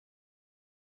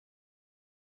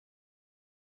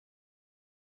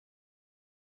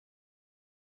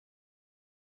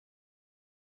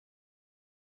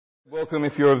Welcome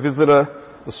if you're a visitor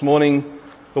this morning.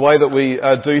 The way that we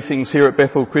do things here at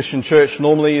Bethel Christian Church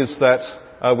normally is that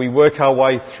we work our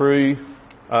way through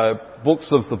books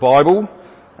of the Bible,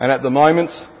 and at the moment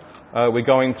we're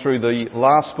going through the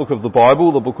last book of the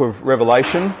Bible, the book of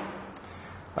Revelation.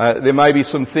 There may be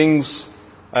some things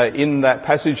in that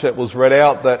passage that was read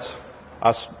out that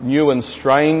are new and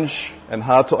strange and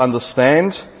hard to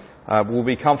understand. We'll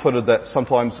be comforted that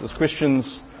sometimes as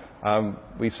Christians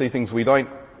we see things we don't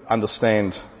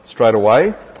understand straight away.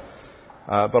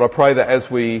 But I pray that as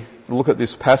we look at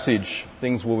this passage,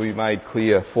 things will be made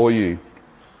clear for you.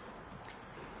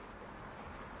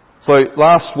 So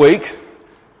last week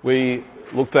we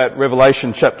looked at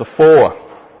Revelation chapter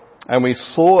 4 and we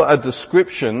saw a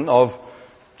description of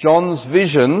John's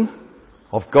vision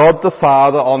of God the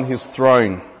Father on his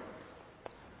throne.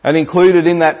 And included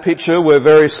in that picture were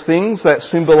various things that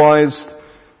symbolised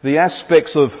the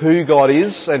aspects of who God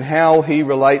is and how he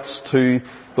relates to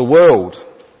the world.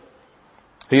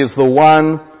 He is the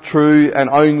one true and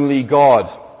only God,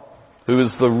 who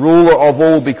is the ruler of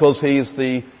all because he is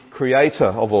the creator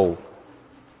of all.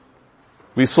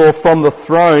 We saw from the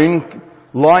throne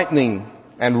lightning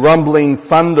and rumbling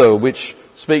thunder, which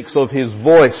speaks of his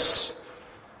voice,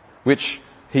 which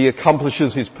he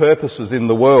accomplishes his purposes in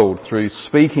the world through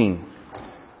speaking.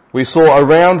 We saw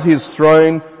around his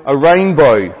throne a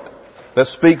rainbow that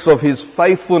speaks of his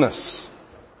faithfulness,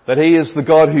 that he is the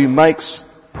God who makes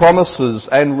promises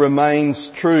and remains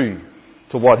true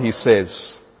to what he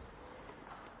says.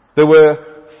 There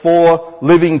were 4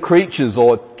 living creatures,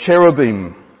 or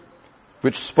cherubim,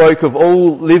 which spoke of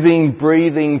all living,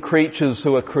 breathing creatures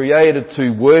who are created to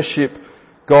worship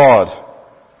God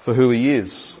for who he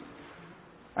is.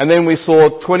 And then we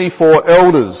saw 24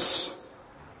 elders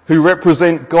who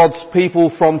represent God's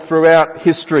people from throughout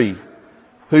history,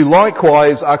 who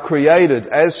likewise are created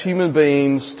as human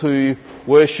beings to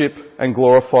worship and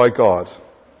glorify God.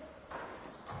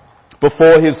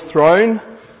 Before his throne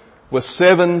were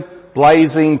 7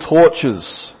 blazing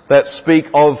torches that speak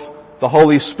of the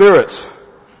Holy Spirit,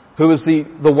 who is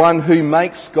the one who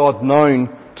makes God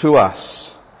known to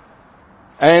us.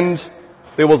 And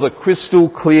there was a crystal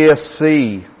clear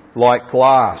sea like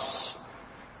glass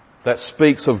that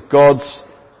speaks of God's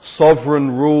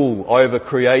sovereign rule over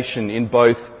creation in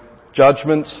both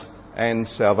judgment and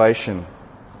salvation.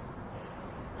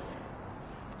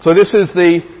 So this is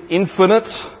the infinite,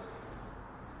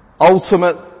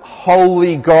 ultimate,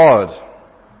 holy God,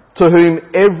 to whom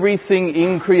everything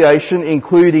in creation,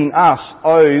 including us,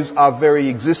 owes our very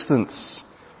existence,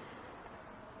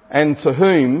 and to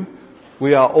whom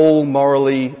we are all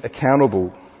morally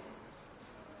accountable.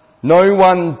 No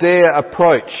one dare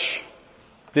approach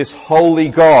this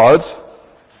holy God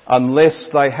unless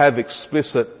they have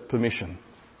explicit permission.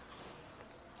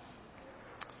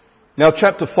 Now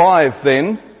chapter 5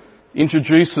 then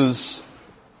introduces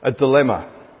a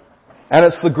dilemma. And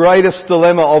it's the greatest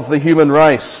dilemma of the human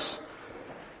race.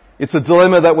 It's a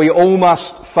dilemma that we all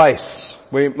must face.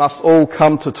 We must all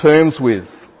come to terms with.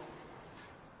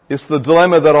 It's the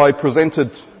dilemma that I presented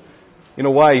in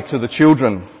a way to the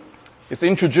children. It's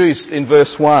introduced in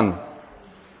verse 1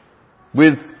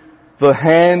 with the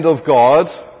hand of God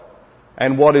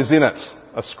and what is in it,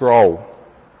 a scroll.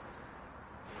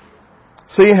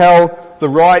 See how the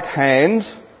right hand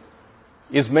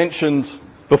is mentioned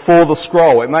before the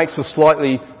scroll. It makes for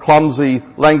slightly clumsy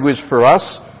language for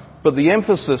us, but the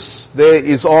emphasis there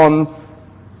is on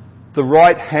the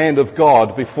right hand of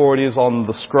God before it is on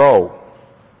the scroll.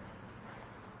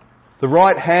 The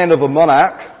right hand of a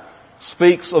monarch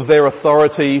speaks of their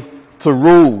authority to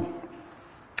rule.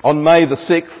 On May the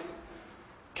 6th,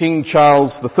 King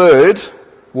Charles III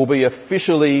will be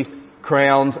officially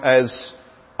crowned as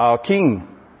our king.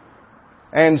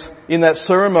 And in that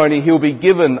ceremony he'll be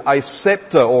given a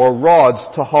sceptre or a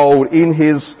rod to hold in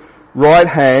his right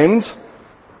hand,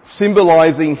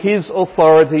 symbolising his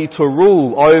authority to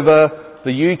rule over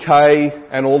the UK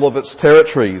and all of its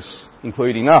territories,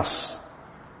 including us.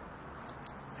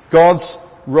 God's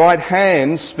right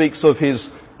hand speaks of his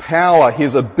power,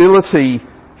 his ability,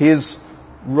 his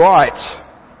right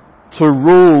to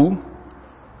rule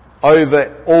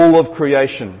over all of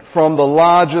creation, from the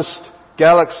largest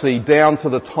galaxy down to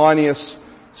the tiniest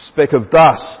speck of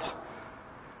dust,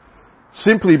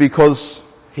 simply because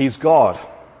he's God.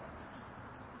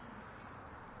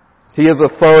 He has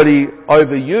authority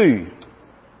over you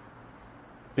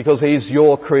because he's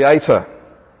your creator.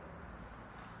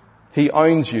 He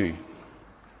owns you.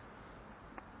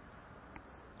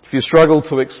 If you struggle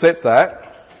to accept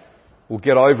that, we'll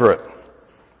get over it.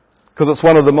 Because it's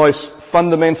one of the most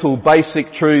fundamental,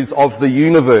 basic truths of the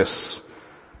universe.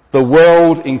 The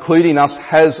world, including us,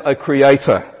 has a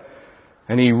creator,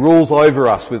 and he rules over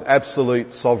us with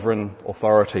absolute sovereign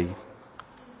authority.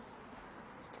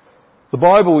 The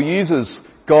Bible uses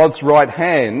God's right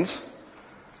hand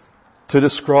to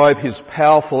describe his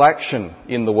powerful action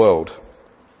in the world,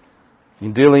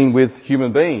 in dealing with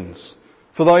human beings.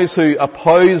 For those who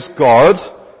oppose God,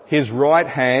 his right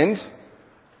hand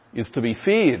is to be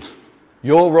feared.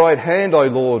 Your right hand, O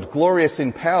Lord, glorious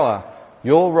in power.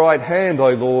 Your right hand, O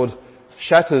Lord,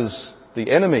 shatters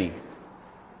the enemy.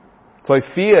 So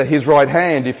fear his right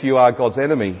hand if you are God's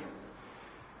enemy.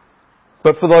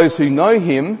 But for those who know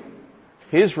him,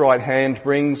 his right hand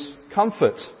brings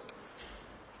comfort.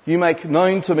 You make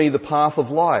known to me the path of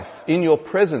life. In your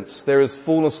presence there is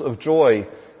fullness of joy.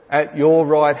 At your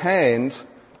right hand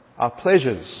are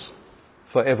pleasures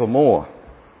forevermore.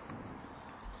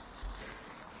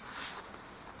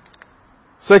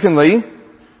 Secondly,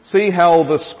 see how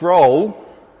the scroll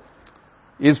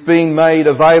is being made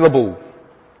available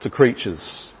to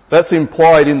creatures. That's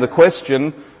implied in the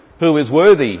question, who is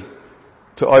worthy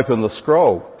to open the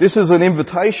scroll? This is an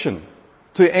invitation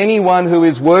to anyone who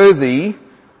is worthy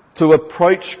to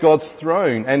approach God's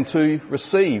throne and to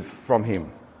receive from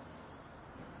him.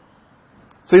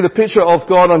 See, the picture of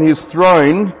God on his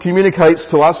throne communicates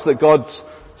to us that God's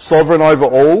sovereign over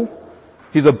all.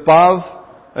 He's above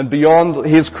and beyond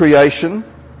his creation.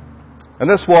 And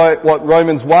that's what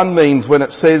Romans 1 means when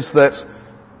it says that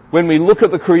when we look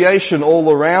at the creation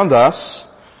all around us,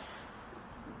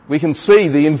 we can see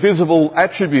the invisible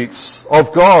attributes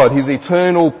of God, his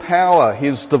eternal power,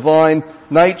 his divine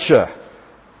nature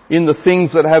in the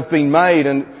things that have been made.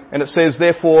 And it says,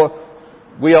 therefore,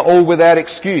 we are all without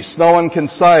excuse. No one can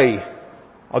say,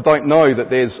 I don't know that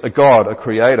there's a God, a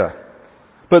creator.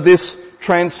 But this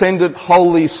transcendent,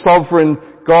 holy, sovereign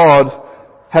God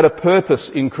had a purpose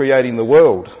in creating the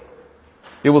world.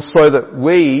 It was so that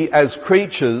we, as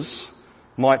creatures,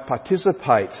 might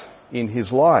participate in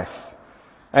his life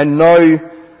and know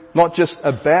not just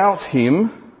about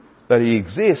him, that he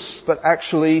exists, but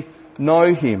actually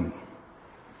know him.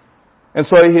 And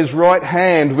so his right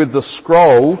hand with the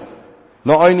scroll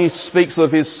not only speaks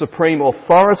of his supreme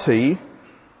authority,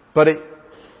 but it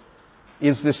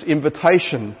is this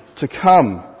invitation to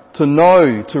come, to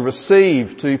know, to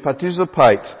receive, to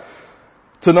participate,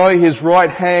 to know his right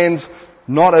hand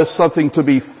not as something to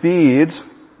be feared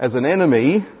as an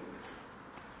enemy,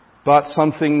 but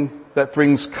something that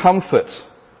brings comfort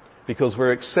because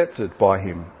we're accepted by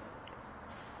him.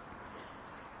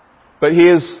 But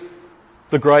here's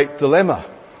the great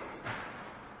dilemma.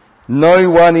 No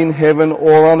one in heaven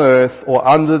or on earth or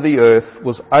under the earth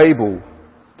was able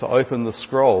to open the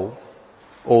scroll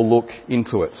or look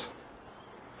into it.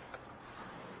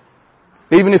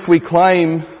 Even if we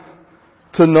claim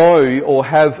to know or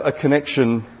have a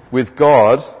connection with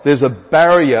God, there's a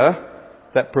barrier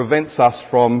that prevents us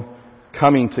from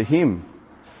coming to him.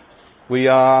 We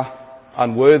are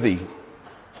unworthy.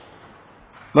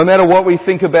 No matter what we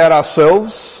think about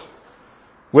ourselves,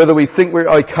 whether we think we're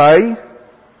okay,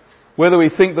 whether we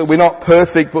think that we're not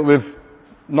perfect but we've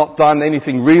not done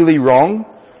anything really wrong,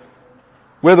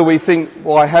 whether we think,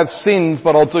 well, I have sinned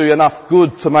but I'll do enough good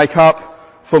to make up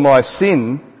for my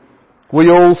sin, we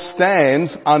all stand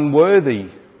unworthy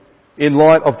in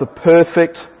light of the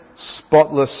perfect,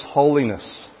 spotless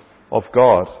holiness of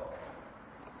God.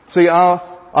 See,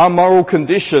 our moral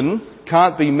condition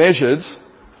can't be measured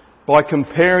by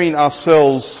comparing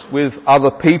ourselves with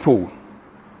other people.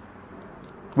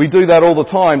 We do that all the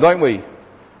time, don't we?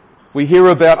 We hear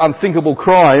about unthinkable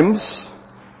crimes,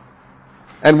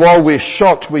 and while we're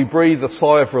shocked, we breathe a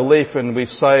sigh of relief and we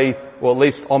say, well, at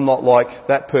least I'm not like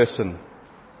that person.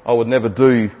 I would never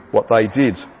do what they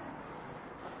did.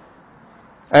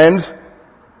 And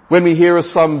when we hear of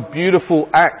some beautiful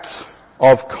act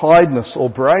of kindness or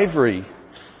bravery,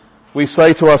 we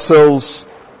say to ourselves,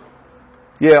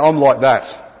 yeah, I'm like that.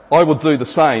 I would do the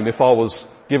same if I was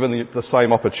given the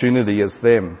same opportunity as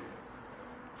them.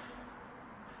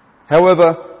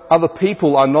 However, other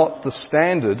people are not the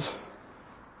standard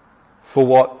for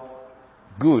what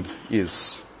good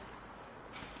is.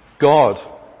 God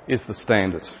is the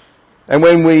standard. And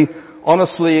when we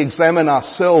honestly examine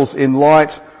ourselves in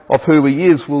light of who he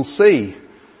is, we'll see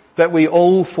that we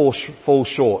all fall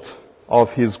short of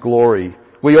his glory.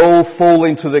 We all fall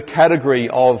into the category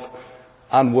of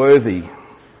unworthy.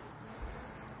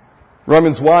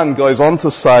 Romans 1 goes on to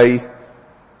say,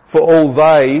 for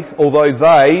although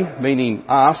they, meaning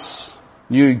us,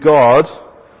 knew God,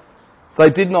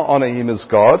 they did not honour him as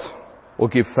God or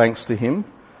give thanks to him,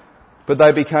 but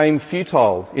they became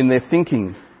futile in their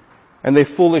thinking, and their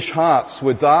foolish hearts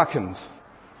were darkened.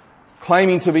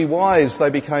 Claiming to be wise, they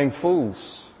became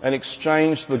fools and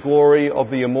exchanged the glory of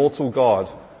the immortal God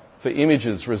for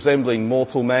images resembling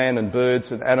mortal man and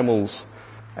birds and animals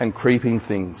and creeping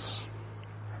things.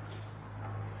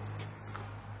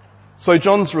 So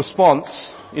John's response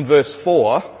in verse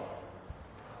 4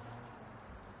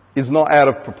 is not out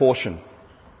of proportion.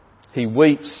 He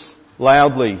weeps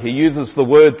loudly. He uses the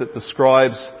word that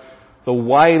describes the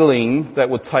wailing that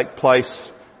would take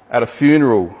place at a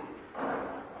funeral.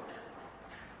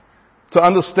 To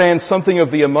understand something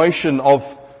of the emotion of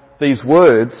these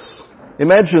words,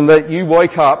 imagine that you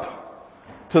woke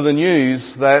up to the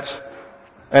news that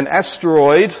an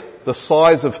asteroid the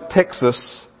size of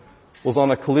Texas was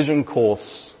on a collision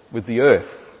course with the Earth.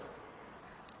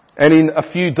 And in a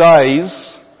few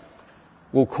days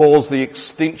will cause the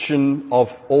extinction of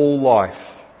all life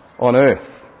on Earth.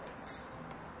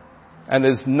 And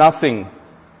there's nothing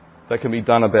that can be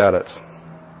done about it.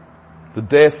 The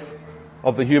death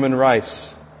of the human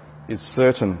race is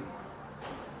certain.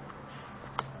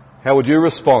 How would you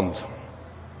respond?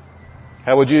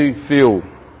 How would you feel?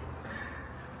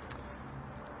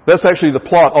 That's actually the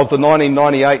plot of the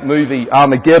 1998 movie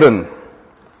Armageddon,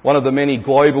 one of the many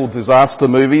global disaster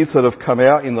movies that have come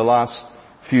out in the last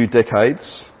few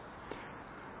decades.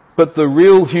 But the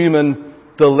real human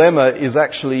dilemma is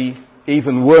actually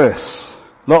even worse.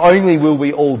 Not only will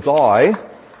we all die,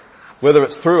 whether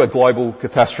it's through a global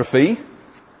catastrophe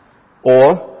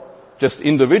or just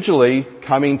individually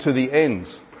coming to the end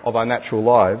of our natural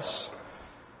lives,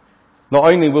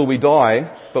 not only will we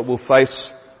die, but we'll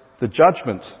face the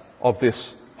judgment of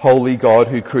this holy God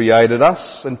who created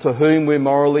us and to whom we're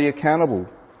morally accountable.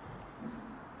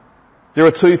 There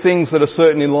are two things that are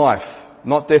certain in life,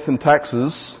 not death and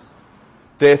taxes,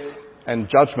 death and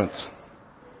judgment.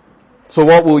 So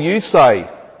what will you say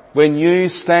when you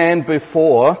stand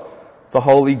before the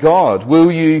holy God?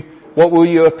 What will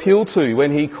you appeal to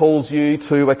when he calls you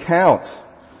to account?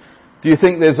 Do you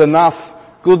think there's enough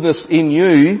goodness in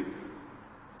you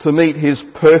to meet his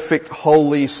perfect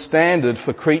holy standard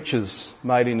for creatures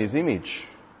made in his image?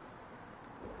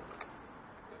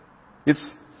 It's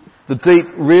the deep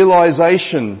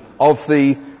realization of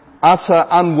the utter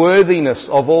unworthiness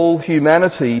of all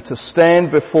humanity to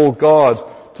stand before God,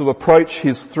 to approach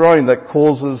his throne, that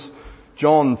causes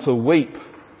John to weep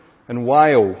and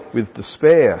wail with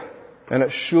despair. And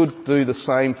it should do the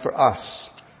same for us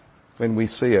when we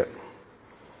see it.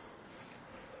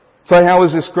 So how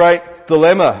is this great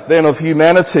dilemma then of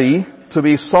humanity to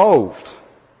be solved?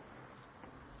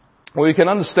 Well, we can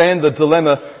understand the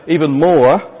dilemma even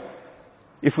more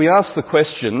if we ask the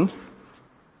question,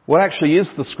 what actually is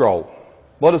the scroll?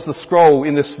 What is the scroll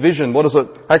in this vision? What does it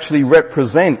actually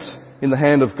represent in the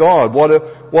hand of God? What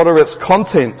are its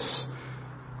contents?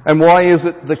 And why is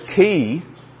it the key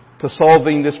to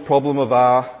solving this problem of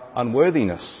our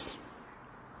unworthiness?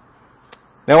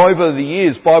 Now, over the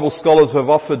years, Bible scholars have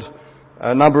offered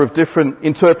a number of different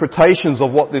interpretations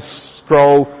of what this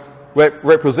scroll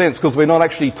represents, because we're not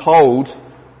actually told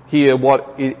here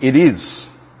what it is.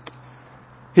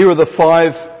 Here are the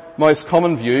 5 most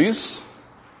common views.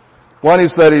 One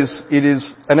is that it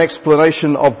is an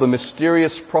explanation of the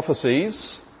mysterious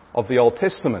prophecies of the Old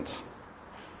Testament.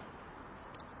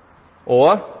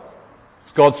 Or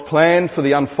it's God's plan for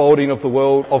the unfolding of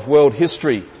world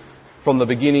history from the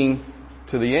beginning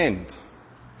to the end.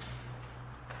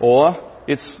 Or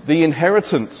it's the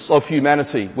inheritance of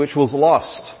humanity which was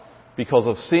lost because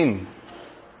of sin.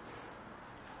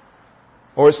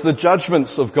 Or it's the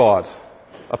judgments of God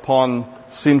upon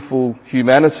sinful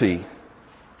humanity.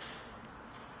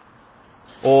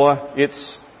 Or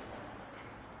it's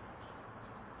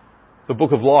the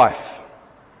book of life,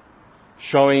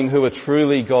 showing who are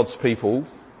truly God's people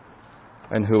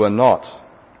and who are not.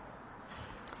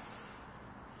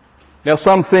 Now,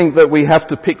 some think that we have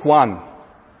to pick one,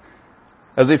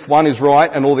 as if one is right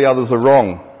and all the others are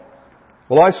wrong.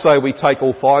 Well, I say we take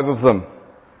all 5 of them.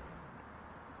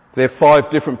 There are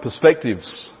 5 different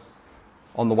perspectives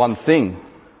on the one thing.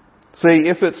 See,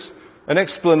 if it's an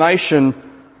explanation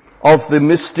of the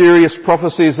mysterious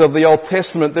prophecies of the Old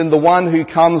Testament, then the one who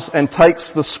comes and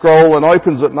takes the scroll and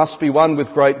opens it must be one with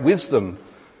great wisdom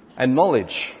and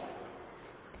knowledge.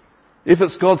 If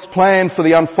it's God's plan for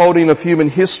the unfolding of human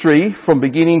history from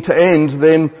beginning to end,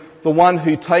 then the one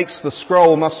who takes the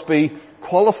scroll must be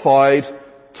qualified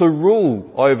to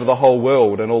rule over the whole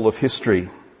world and all of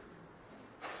history.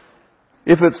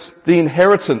 If it's the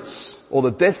inheritance or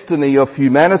the destiny of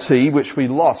humanity which we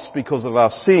lost because of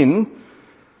our sin,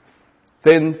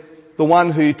 then the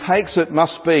one who takes it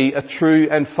must be a true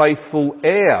and faithful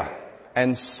heir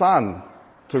and son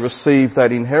to receive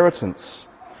that inheritance.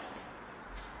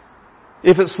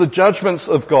 If it's the judgments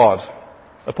of God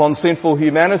upon sinful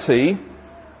humanity,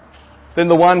 then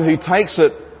the one who takes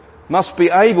it must be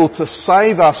able to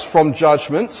save us from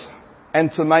judgment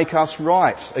and to make us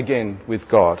right again with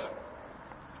God.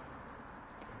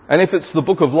 And if it's the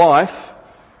book of life,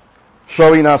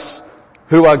 showing us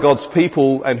who are God's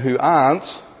people and who aren't,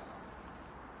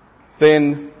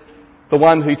 then the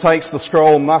one who takes the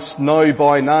scroll must know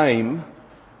by name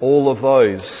all of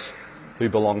those who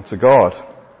belong to God.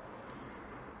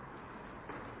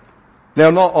 Now,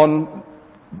 not on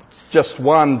just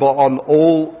one, but on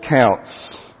all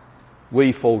counts,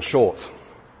 we fall short.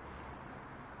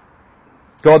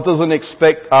 God doesn't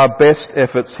expect our best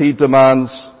efforts. He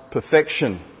demands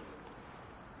perfection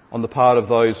on the part of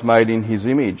those made in His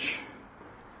image.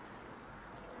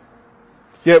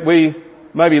 Yet we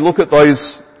maybe look at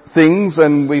those things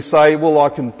and we say, well, I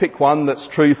can pick one that's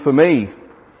true for me.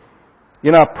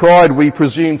 In our pride, we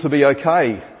presume to be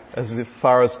okay as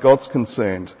far as God's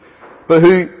concerned. But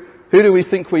who do we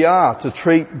think we are to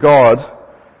treat God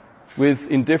with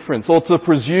indifference, or to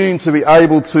presume to be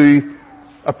able to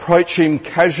approach Him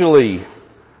casually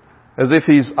as if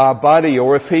He's our buddy,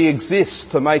 or if He exists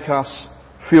to make us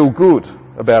feel good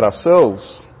about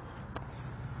ourselves?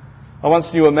 I once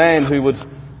knew a man who would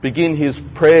begin his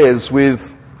prayers with,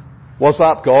 "What's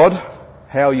up, God?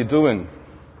 How are you doing?"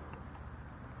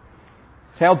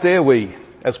 How dare we,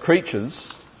 as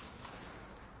creatures,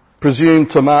 presume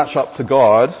to march up to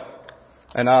God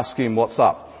and ask Him, "What's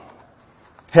up?"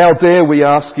 How dare we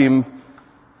ask Him,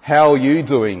 "How are you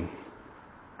doing?"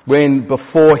 when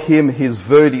before Him His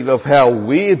verdict of how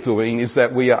we're doing is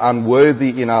that we are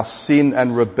unworthy in our sin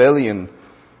and rebellion,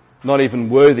 not even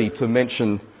worthy to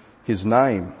mention His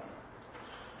name.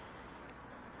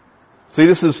 See,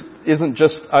 this isn't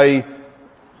just a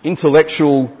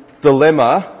intellectual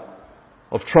dilemma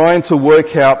of trying to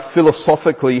work out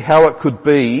philosophically how it could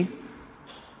be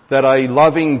that a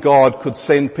loving God could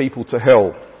send people to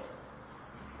hell.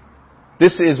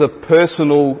 This is a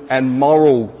personal and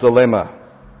moral dilemma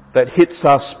that hits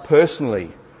us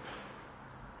personally.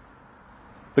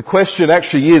 The question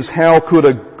actually is, how could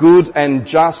a good and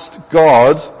just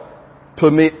God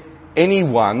permit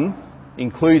anyone,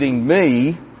 including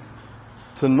me,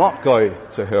 to not go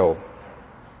to hell?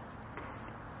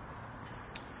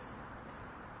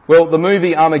 Well, the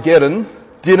movie Armageddon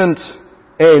didn't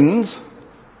end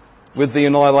with the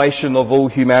annihilation of all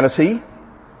humanity,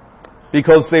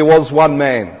 because there was one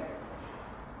man,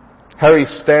 Harry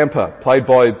Stamper, played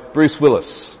by Bruce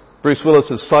Willis. Bruce Willis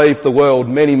has saved the world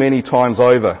many, many times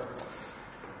over.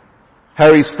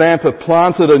 Harry Stamper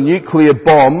planted a nuclear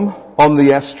bomb on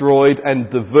the asteroid and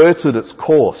diverted its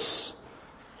course,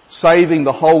 saving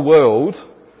the whole world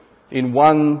in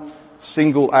one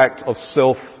single act of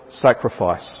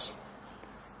self-sacrifice.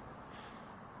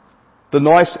 The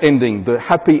nice ending, the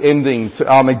happy ending to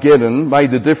Armageddon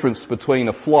made the difference between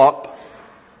a flop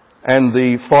and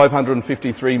the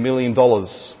 $553 million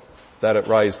that it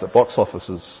raised at box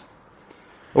offices.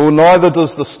 Well, neither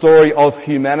does the story of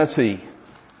humanity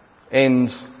end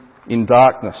in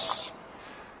darkness.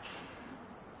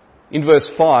 In verse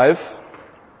 5,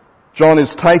 John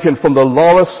is taken from the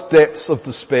lowest depths of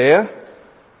despair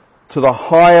to the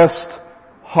highest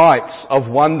heights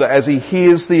of wonder as he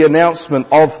hears the announcement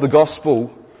of the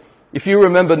gospel. If you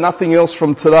remember nothing else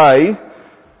from today,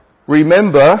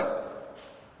 remember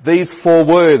these 4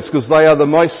 words, because they are the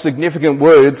most significant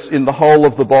words in the whole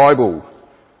of the Bible.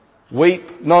 Weep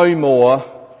no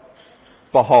more,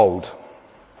 behold.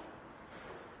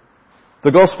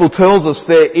 The gospel tells us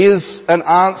there is an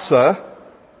answer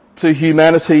to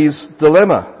humanity's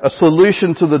dilemma, a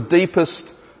solution to the deepest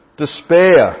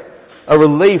despair, a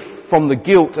relief from the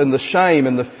guilt and the shame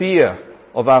and the fear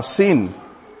of our sin.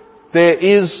 There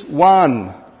is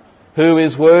one who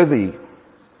is worthy.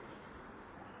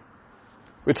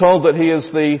 We're told that He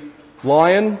is the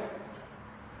Lion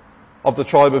of the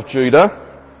tribe of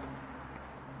Judah,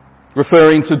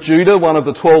 referring to Judah, one of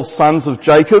the 12 sons of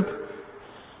Jacob,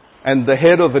 and the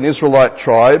head of an Israelite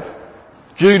tribe.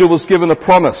 Judah was given a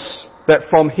promise that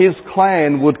from his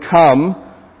clan would come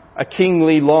a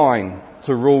kingly line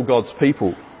to rule God's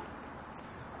people.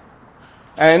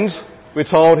 And we're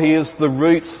told he is the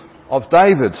root of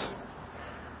David.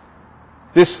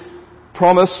 This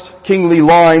promised kingly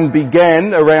line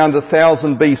began around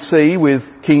 1000 BC with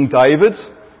King David,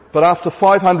 but after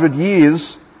 500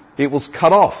 years it was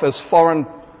cut off as foreign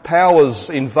powers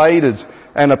invaded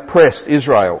and oppressed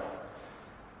Israel.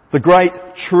 The great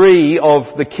tree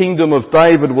of the kingdom of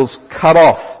David was cut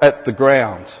off at the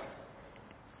ground.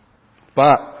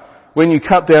 But when you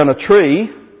cut down a tree,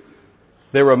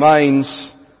 there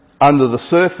remains under the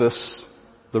surface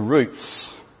the roots.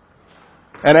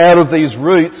 And out of these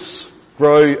roots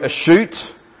grow a shoot,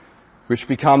 which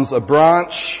becomes a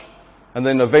branch, and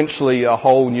then eventually a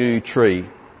whole new tree.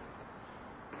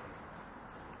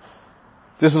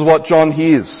 This is what John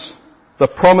hears. The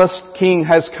promised King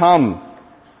has come.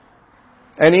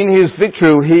 And in his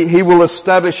victory, he will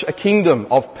establish a kingdom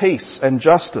of peace and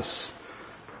justice.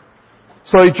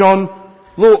 So John,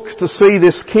 look to see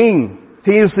this King.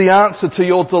 He is the answer to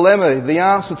your dilemma, the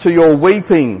answer to your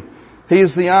weeping. He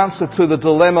is the answer to the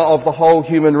dilemma of the whole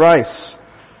human race.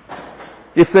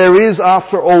 If there is,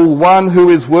 after all, one who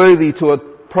is worthy to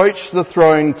approach the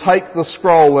throne, take the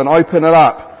scroll and open it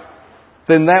up,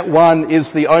 then that one is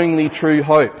the only true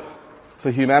hope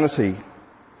for humanity.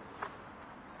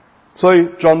 So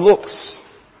John looks,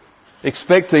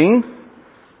 expecting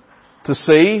to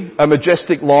see a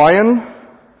majestic lion,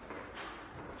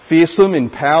 fearsome in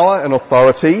power and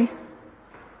authority,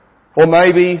 or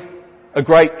maybe a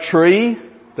great tree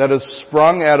that has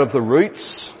sprung out of the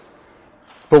roots.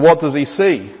 But what does he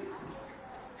see?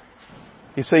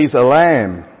 He sees a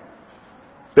lamb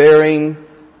bearing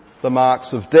the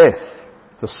marks of death,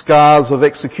 the scars of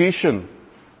execution,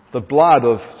 the blood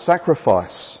of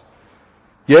sacrifice.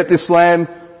 Yet this lamb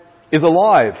is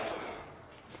alive,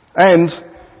 and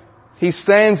he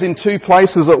stands in two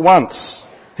places at once.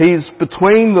 He's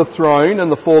between the throne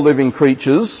and the four living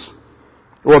creatures,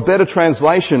 or a better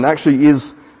translation actually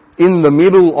is in the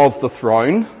middle of the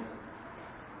throne,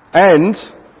 and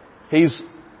he's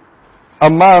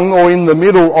among or in the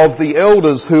middle of the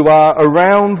elders who are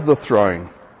around the throne.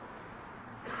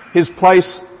 His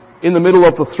place in the middle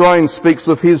of the throne speaks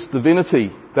of his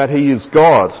divinity, that he is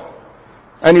God.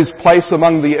 And his place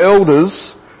among the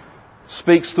elders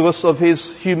speaks to us of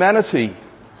his humanity.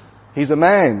 He's a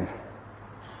man.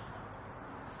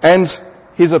 And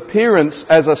his appearance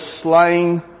as a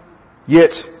slain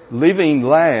yet living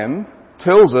lamb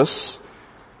tells us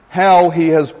how he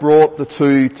has brought the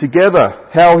two together,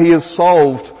 how he has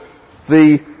solved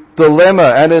the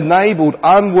dilemma and enabled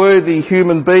unworthy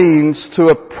human beings to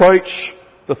approach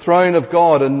the throne of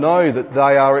God and know that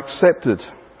they are accepted.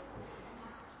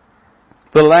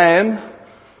 The lamb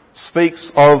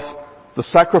speaks of the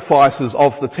sacrifices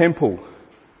of the temple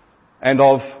and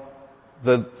of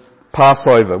the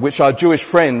Passover, which our Jewish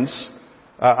friends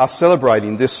are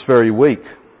celebrating this very week.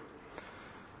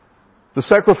 The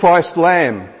sacrificed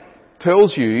lamb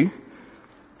tells you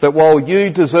that while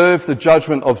you deserve the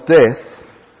judgment of death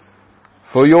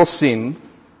for your sin,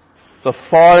 the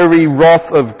fiery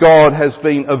wrath of God has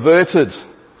been averted,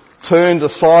 turned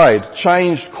aside,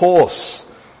 changed course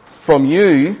from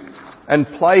you and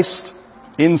placed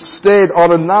instead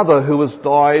on another who has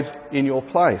died in your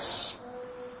place.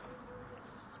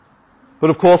 But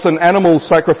of course an animal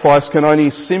sacrifice can only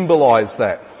symbolise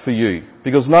that for you,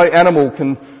 because no animal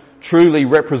can truly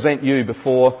represent you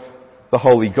before the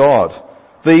Holy God.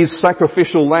 These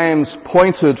sacrificial lambs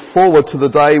pointed forward to the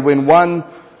day when one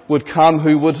would come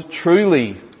who would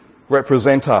truly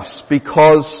represent us,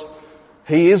 because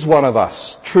he is one of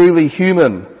us, truly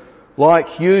human,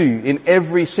 like you in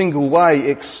every single way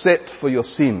except for your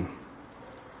sin.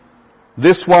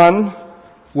 This one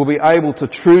will be able to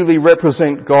truly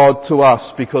represent God to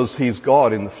us because he's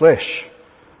God in the flesh.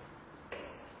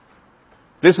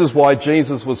 This is why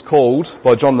Jesus was called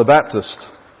by John the Baptist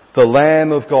the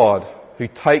Lamb of God who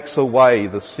takes away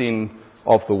the sin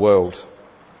of the world.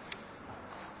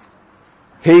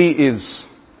 He is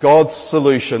God's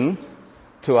solution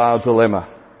to our dilemma.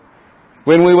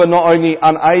 When we were not only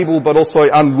unable but also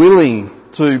unwilling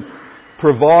to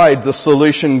provide the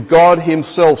solution, God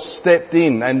himself stepped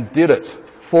in and did it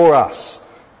for us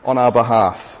on our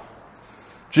behalf.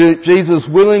 Jesus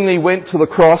willingly went to the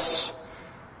cross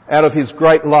out of his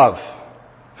great love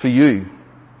for you.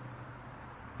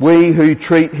 We who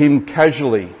treat him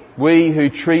casually, we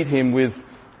who treat him with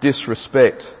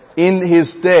disrespect. In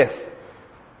his death,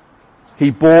 he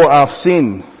bore our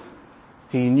sin.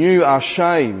 He knew our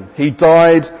shame. He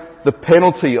died the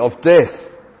penalty of death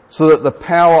so that the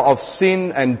power of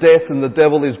sin and death and the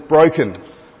devil is broken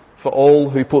for all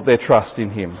who put their trust in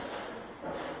him.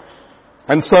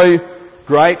 And so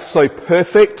great, so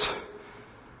perfect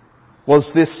was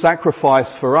this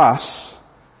sacrifice for us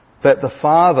that the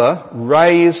Father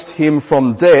raised him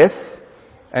from death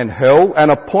and hell and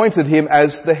appointed him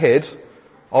as the head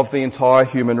of the entire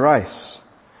human race.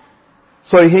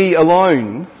 So he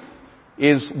alone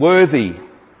is worthy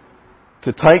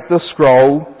to take the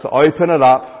scroll, to open it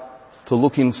up, to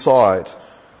look inside.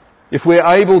 If we're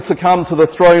able to come to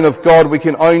the throne of God, we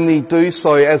can only do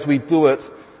so as we do it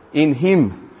in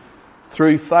him,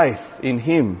 through faith in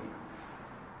him.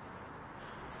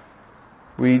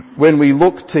 when we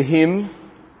look to him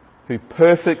who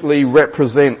perfectly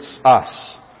represents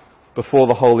us before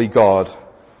the holy God.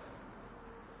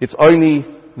 It's only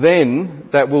then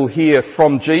that we'll hear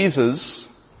from Jesus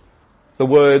the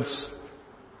words,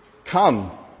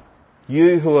 "Come,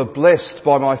 you who are blessed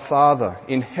by my Father,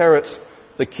 inherit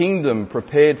the kingdom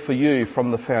prepared for you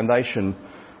from the foundation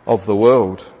of the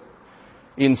world."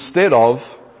 Instead of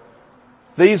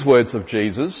these words of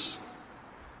Jesus,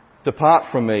 "Depart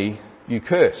from me, you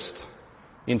cursed,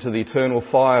 into the eternal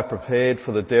fire prepared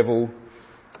for the devil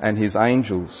and his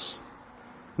angels."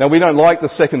 Now, we don't like the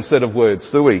second set of words,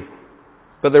 do we?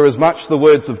 But they're as much the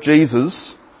words of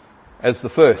Jesus as the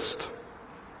first.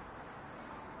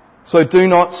 So do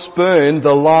not spurn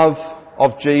the love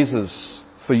of Jesus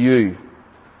for you.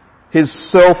 His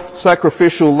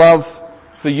self-sacrificial love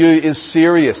for you is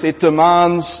serious. It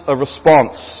demands a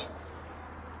response.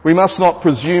 We must not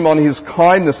presume on his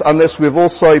kindness unless we've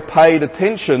also paid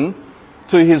attention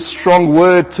to his strong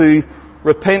word to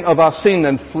repent of our sin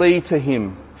and flee to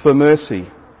him for mercy.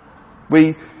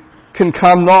 We can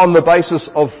come not on the basis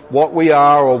of what we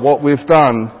are or what we've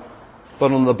done,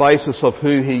 but on the basis of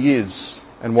who he is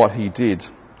and what he did.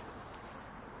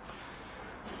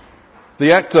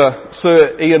 The actor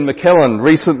Sir Ian McKellen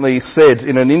recently said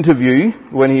in an interview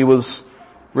when he was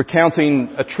recounting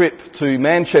a trip to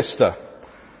Manchester,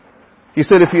 he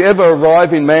said, "If you ever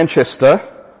arrive in Manchester,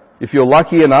 if you're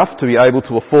lucky enough to be able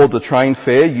to afford the train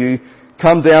fare, you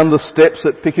come down the steps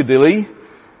at Piccadilly,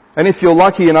 and if you're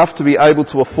lucky enough to be able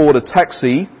to afford a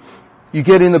taxi, you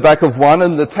get in the back of one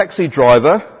and the taxi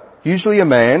driver, usually a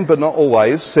man but not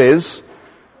always, says,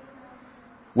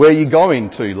 'Where are you going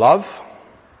to, love?'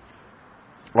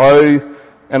 'Oh,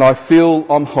 and I feel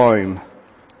I'm home,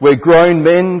 where grown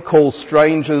men call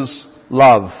strangers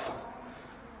love.'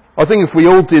 I think if we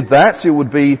all did that, it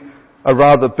would be a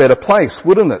rather better place,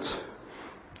 wouldn't it?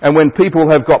 And when people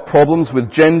have got problems with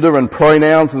gender and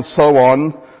pronouns and so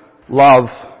on, love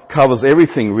covers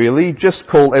everything really. Just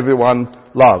call everyone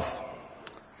love."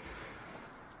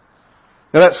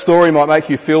 Now that story might make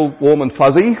you feel warm and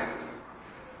fuzzy,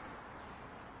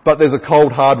 but there's a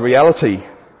cold, hard reality.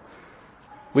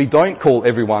 We don't call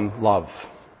everyone love.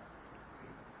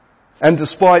 And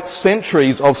despite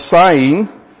centuries of saying,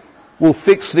 "We'll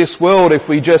fix this world if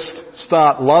we just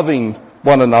start loving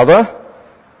one another,"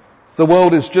 the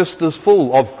world is just as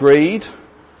full of greed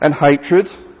and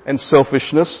hatred and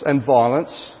selfishness and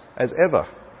violence as ever.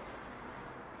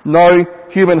 No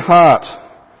human heart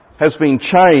has been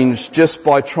changed just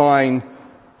by trying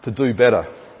to do better.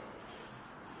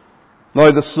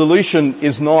 No, the solution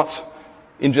is not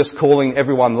in just calling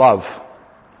everyone love.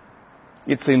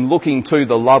 It's in looking to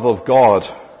the love of God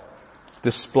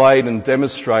displayed and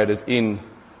demonstrated in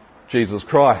Jesus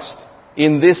Christ.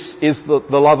 In this is the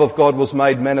love of God was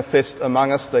made manifest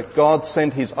among us, that God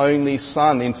sent his only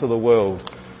Son into the world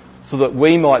so that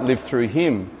we might live through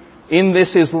him. In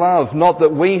this is love, not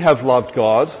that we have loved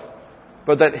God,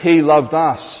 but that he loved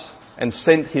us and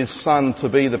sent his Son to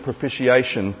be the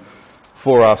propitiation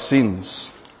for our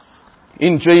sins.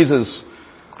 In Jesus,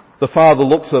 the Father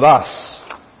looks at us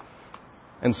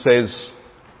and says,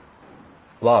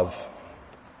 "Love.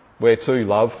 Where to,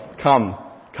 love?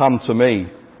 Come to me,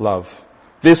 love."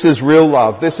 This is real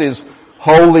love. This is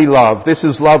holy love. This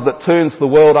is love that turns the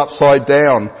world upside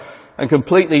down and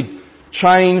completely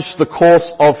changed the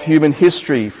course of human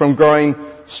history from going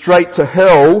straight to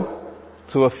hell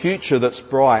to a future that's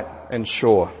bright and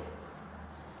sure.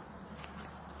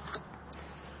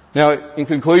 Now, in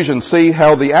conclusion, see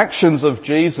how the actions of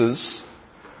Jesus,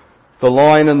 the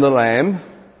Lion and the Lamb,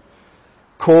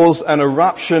 cause an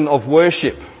eruption of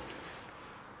worship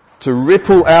to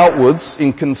ripple outwards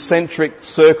in concentric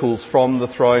circles from the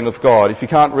throne of God. If you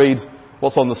can't read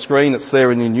what's on the screen, it's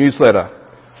there in your newsletter.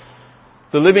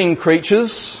 The living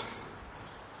creatures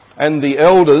and the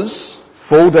elders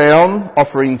fall down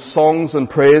offering songs and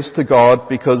prayers to God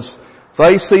because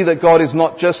they see that God is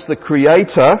not just the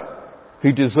Creator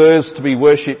who deserves to be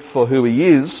worshipped for who he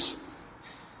is,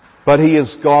 but he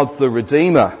is God the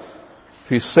Redeemer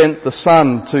who sent the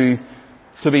Son to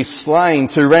be slain,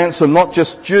 to ransom not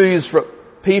just Jews, but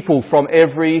people from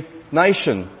every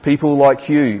nation, people like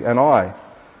you and I.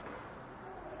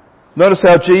 Notice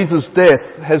how Jesus'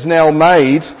 death has now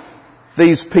made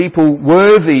these people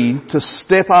worthy to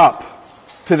step up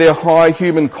to their high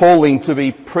human calling to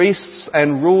be priests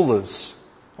and rulers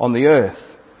on the earth.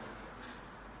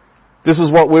 This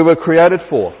is what we were created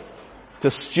for,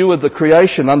 to steward the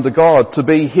creation under God, to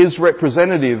be his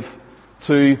representative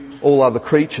to all other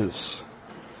creatures.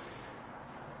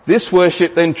 This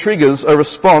worship then triggers a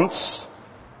response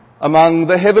among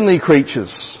the heavenly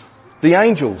creatures, the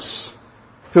angels,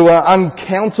 who are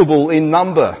uncountable in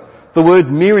number. The word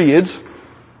myriad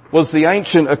was the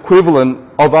ancient equivalent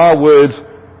of our word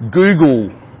Google,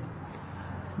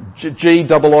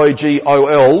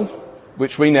 G-O-O-G-O-L,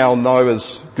 which we now know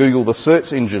as Google, the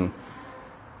search engine.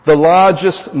 The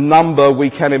largest number we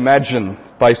can imagine,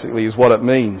 basically, is what it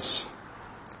means.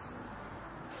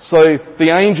 So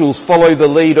the angels follow the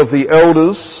lead of the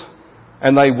elders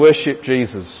and they worship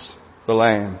Jesus, the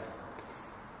Lamb.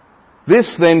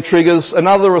 This then triggers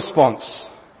another response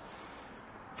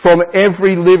from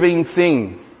every living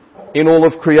thing in all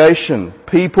of creation.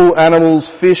 People, animals,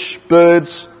 fish,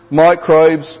 birds,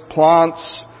 microbes,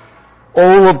 plants.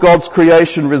 All of God's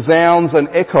creation resounds and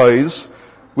echoes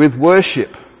with worship.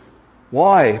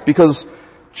 Why? Because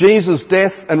Jesus'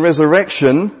 death and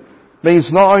resurrection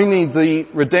means not only the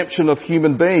redemption of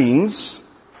human beings,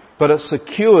 but it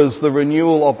secures the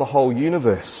renewal of the whole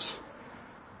universe.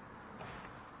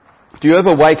 Do you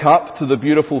ever wake up to the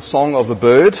beautiful song of a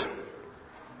bird?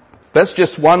 That's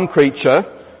just one creature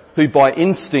who by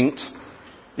instinct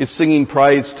is singing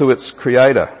praise to its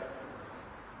creator.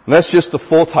 And that's just a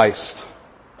foretaste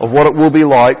of what it will be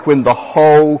like when the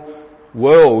whole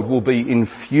world will be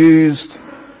infused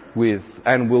with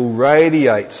and will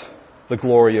radiate the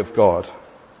glory of God.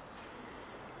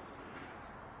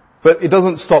 But it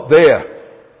doesn't stop there,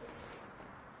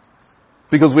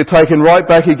 because we're taken right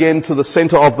back again to the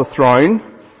centre of the throne.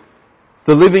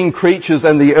 The living creatures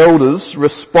and the elders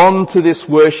respond to this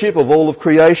worship of all of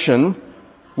creation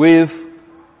with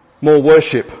more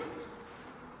worship.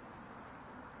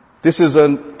 This is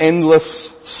an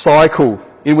endless cycle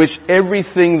in which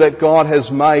everything that God has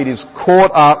made is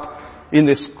caught up in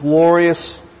this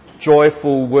glorious,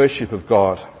 joyful worship of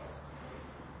God.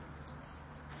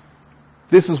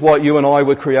 This is what you and I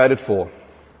were created for.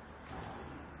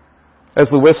 As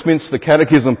the Westminster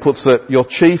Catechism puts it, your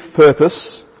chief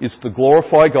purpose is to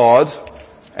glorify God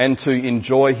and to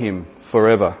enjoy Him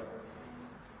forever.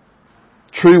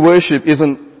 True worship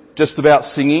isn't just about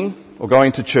singing or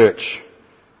going to church.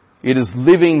 It is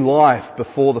living life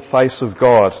before the face of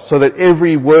God, so that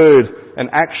every word and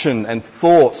action and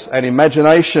thought and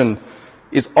imagination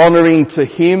is honouring to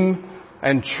Him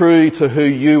and true to who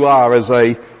you are as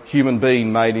a human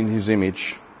being made in His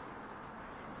image.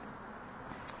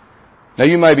 Now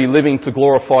you may be living to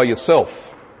glorify yourself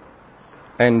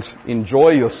and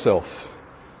enjoy yourself,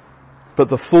 but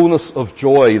the fullness of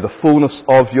joy, the fullness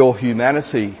of your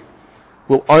humanity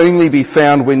will only be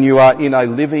found when you are in a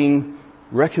living,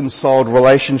 reconciled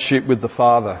relationship with the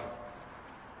Father,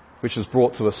 which is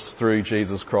brought to us through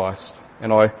Jesus Christ.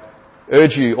 And I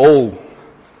urge you all,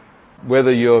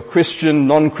 whether you're Christian,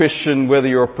 non-Christian, whether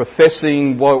you're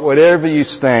professing, whatever you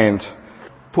stand,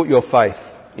 put your faith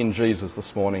in Jesus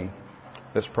this morning.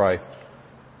 Let's pray.